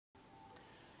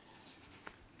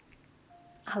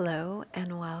Hello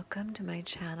and welcome to my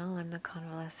channel. I'm the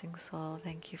Convalescing Soul.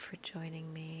 Thank you for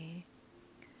joining me.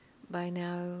 By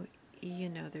now, you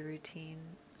know the routine.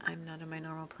 I'm not in my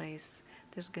normal place.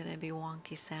 There's gonna be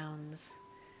wonky sounds.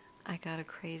 I got a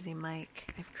crazy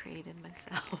mic I've created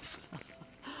myself.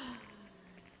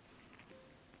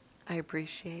 I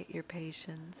appreciate your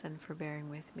patience and for bearing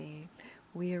with me.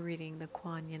 We are reading the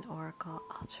Kuan Yin Oracle.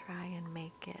 I'll try and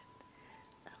make it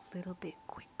a little bit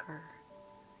quicker.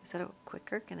 Is that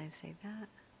quicker? Can I say that?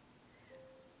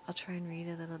 I'll try and read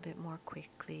a little bit more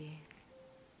quickly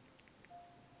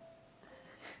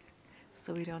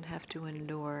so we don't have to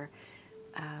endure,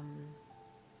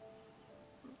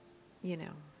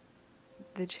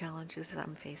 the challenges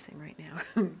I'm facing right now.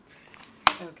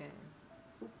 Okay.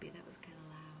 Oopie, that was kind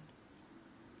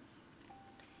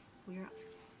of loud.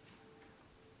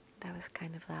 That was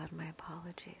kind of loud, my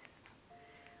apologies.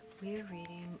 We are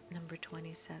reading number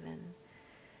 27.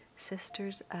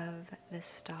 Sisters of the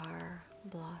Star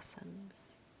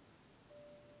Blossoms.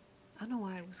 I don't know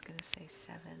why I was going to say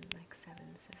seven, like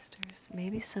seven sisters.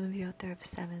 Maybe some of you out there have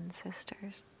seven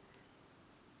sisters.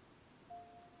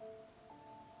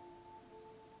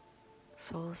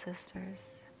 Soul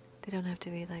sisters. They don't have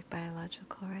to be like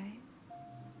biological, right?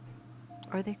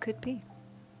 Or they could be.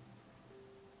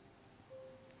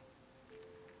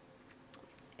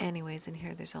 Anyways, in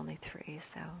here there's only 3,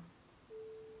 so...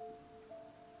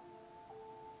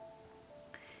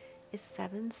 Is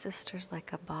 7 sisters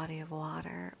like a body of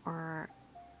water or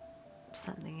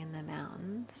something in the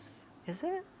mountains? Is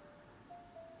it?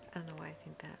 I don't know why I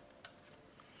think that.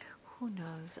 Who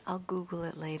knows? I'll Google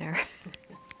it later.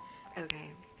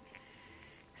 Okay.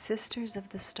 Sisters of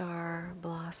the Star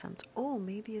Blossoms. Oh,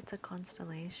 maybe it's a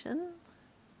constellation?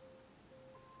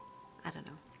 I don't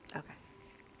know. Okay.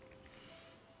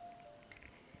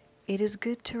 It is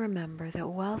good to remember that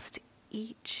whilst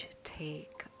each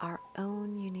take our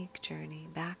own unique journey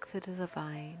back to the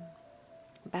divine,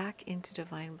 back into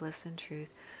divine bliss and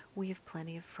truth, we have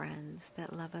plenty of friends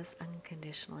that love us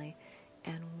unconditionally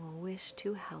and will wish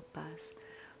to help us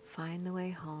find the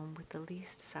way home with the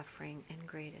least suffering and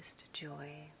greatest joy.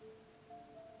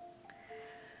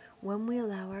 When we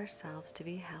allow ourselves to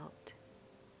be helped,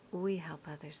 we help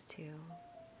others too.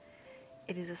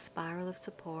 It is a spiral of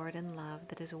support and love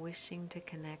that is wishing to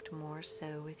connect more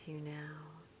so with you now.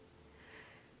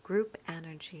 Group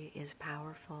energy is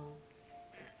powerful.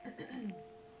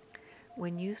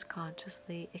 When used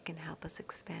consciously, it can help us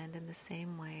expand in the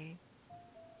same way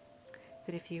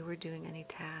that if you were doing any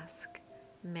task,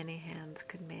 many hands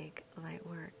could make light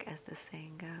work, as the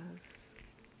saying goes.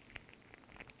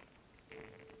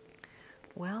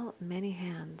 Well, many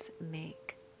hands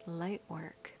make light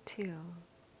work too.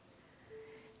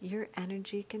 Your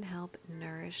energy can help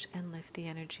nourish and lift the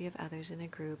energy of others in a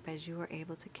group as you are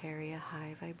able to carry a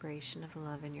high vibration of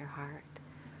love in your heart.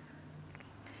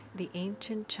 The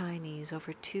ancient Chinese,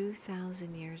 over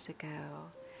 2,000 years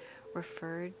ago,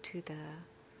 referred to the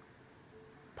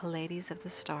Pleiades of the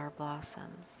star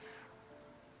blossoms.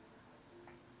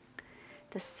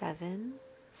 The 7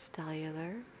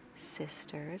 stellar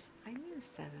sisters, I knew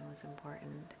 7 was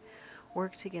important,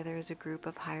 work together as a group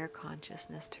of higher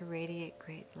consciousness to radiate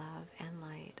great love and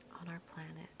light on our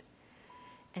planet.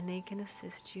 And they can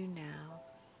assist you now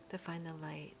to find the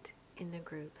light in the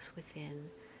groups within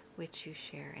which you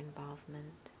share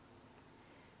involvement.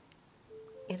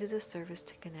 It is a service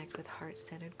to connect with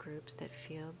heart-centered groups that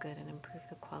feel good and improve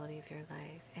the quality of your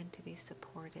life, and to be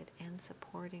supported and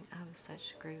supporting of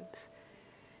such groups.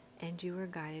 And you are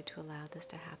guided to allow this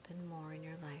to happen more in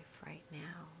your life right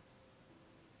now.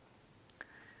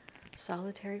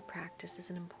 Solitary practice is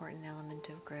an important element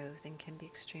of growth and can be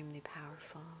extremely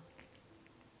powerful.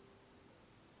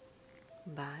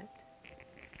 But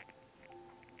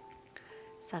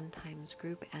sometimes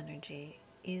group energy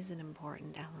is an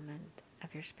important element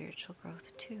of your spiritual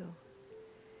growth too.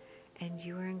 And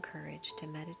you are encouraged to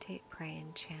meditate, pray,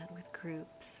 and chant with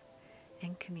groups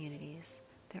and communities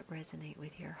that resonate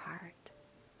with your heart.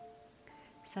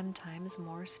 Sometimes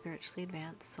more spiritually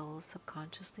advanced souls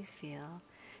subconsciously feel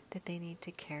that they need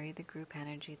to carry the group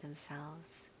energy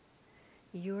themselves.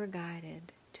 You are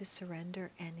guided to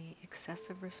surrender any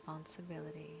excessive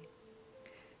responsibility,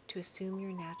 to assume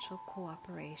your natural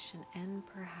cooperation and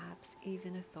perhaps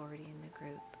even authority in the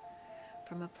group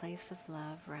from a place of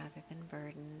love rather than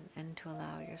burden, and to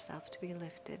allow yourself to be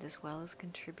lifted as well as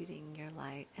contributing your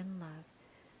light and love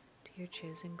to your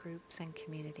chosen groups and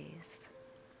communities.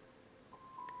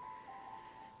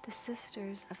 The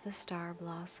Sisters of the Star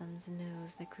Blossoms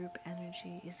knows that group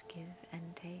energy is give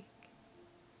and take.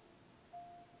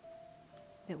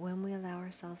 That when we allow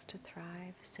ourselves to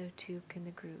thrive, so too can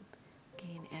the group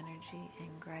gain energy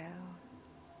and grow.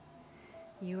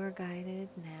 You are guided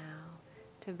now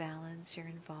to balance your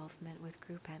involvement with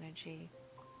group energy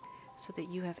so that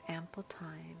you have ample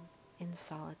time in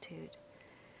solitude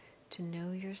to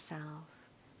know yourself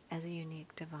as a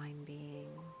unique divine being.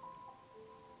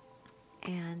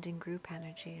 And in group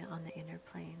energy on the inner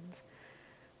planes,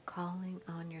 calling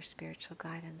on your spiritual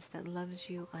guidance that loves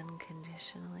you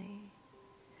unconditionally.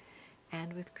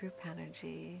 And with group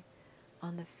energy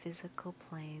on the physical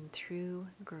plane through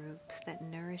groups that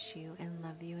nourish you and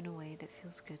love you in a way that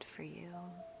feels good for you.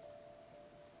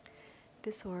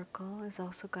 This oracle is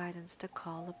also guidance to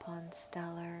call upon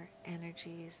stellar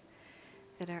energies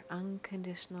that are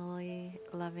unconditionally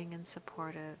loving and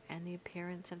supportive, and the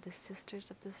appearance of the Sisters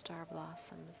of the Star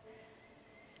Blossoms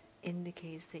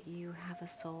indicates that you have a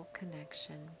soul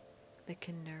connection that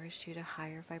can nourish you to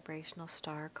higher vibrational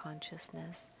star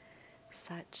consciousness,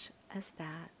 such as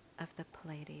that of the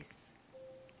Pleiades.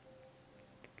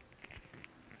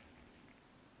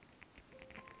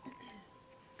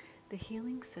 The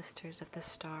healing Sisters of the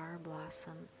Star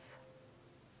Blossoms.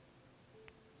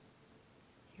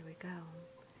 Here we go.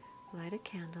 Light a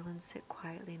candle and sit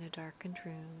quietly in a darkened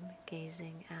room,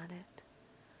 gazing at it.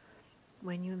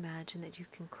 When you imagine that you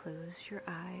can close your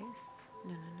eyes,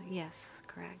 yes,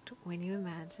 correct. When you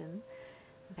imagine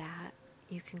that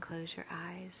you can close your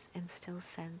eyes and still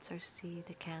sense or see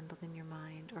the candle in your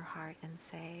mind or heart and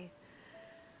say,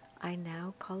 I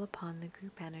now call upon the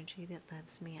group energy that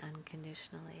loves me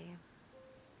unconditionally.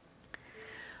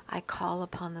 I call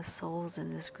upon the souls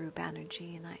in this group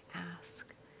energy and I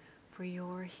ask for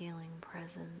your healing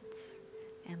presence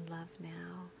and love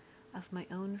now of my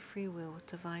own free will with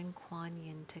divine Kuan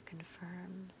Yin to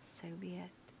confirm, so be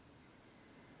it.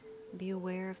 Be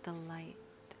aware of the light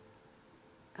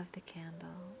of the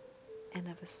candle and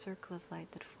of a circle of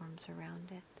light that forms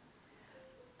around it.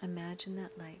 Imagine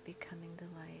that light becoming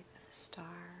the light of a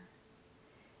star.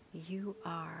 You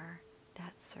are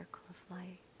that circle of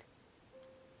light,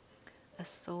 a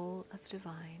soul of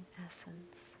divine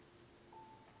essence.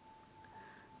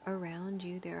 Around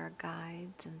you there are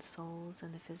guides and souls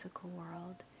in the physical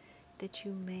world that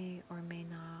you may or may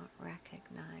not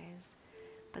recognize,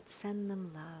 but send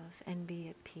them love and be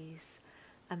at peace,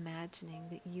 imagining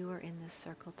that you are in this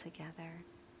circle together,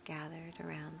 gathered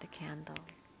around the candle.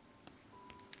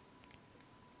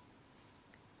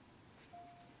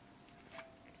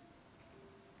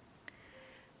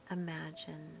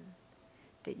 Imagine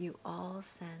that you all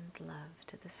send love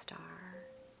to the star,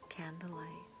 candlelight,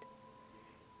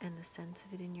 and the sense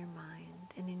of it in your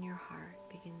mind and in your heart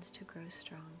begins to grow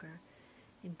stronger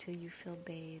until you feel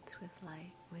bathed with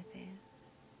light within.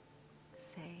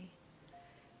 Say,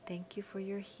 thank you for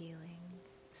your healing,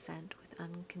 sent with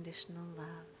unconditional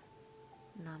love.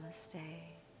 Namaste.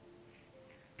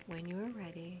 When you are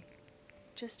ready,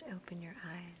 just open your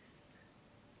eyes.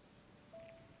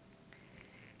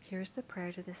 Here's the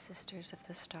prayer to the Sisters of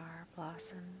the Star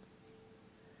Blossoms.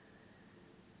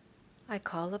 I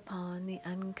call upon the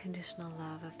unconditional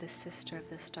love of the Sister of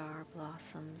the Star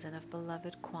Blossoms and of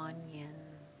beloved Kuan Yin.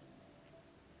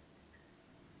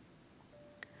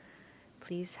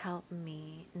 Please help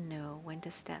me know when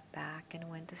to step back and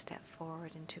when to step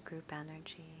forward into group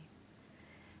energy.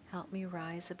 Help me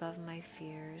rise above my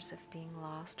fears of being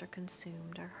lost or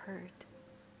consumed or hurt.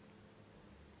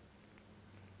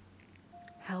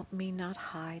 Help me not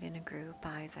hide in a group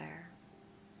either.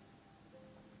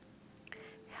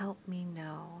 Help me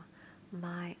know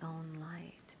my own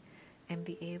light and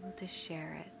be able to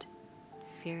share it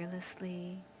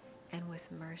fearlessly and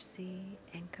with mercy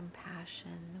and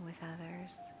compassion with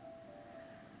others.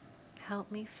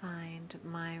 Help me find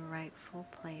my rightful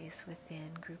place within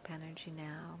group energy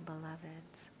now,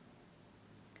 beloveds,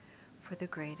 for the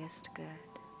greatest good.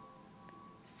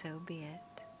 So be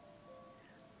it.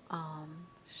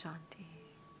 Shanti.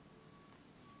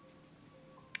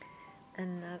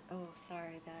 And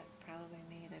sorry, that probably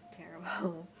made a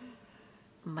terrible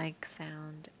mic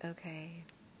sound. Okay.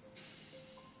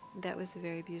 That was a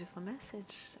very beautiful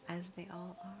message, as they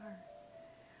all are.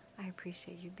 I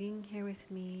appreciate you being here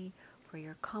with me, for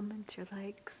your comments, your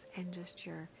likes, and just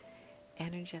your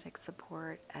energetic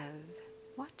support of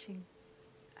watching.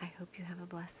 I hope you have a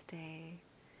blessed day.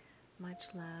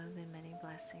 Much love and many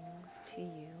blessings to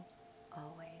you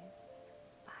always.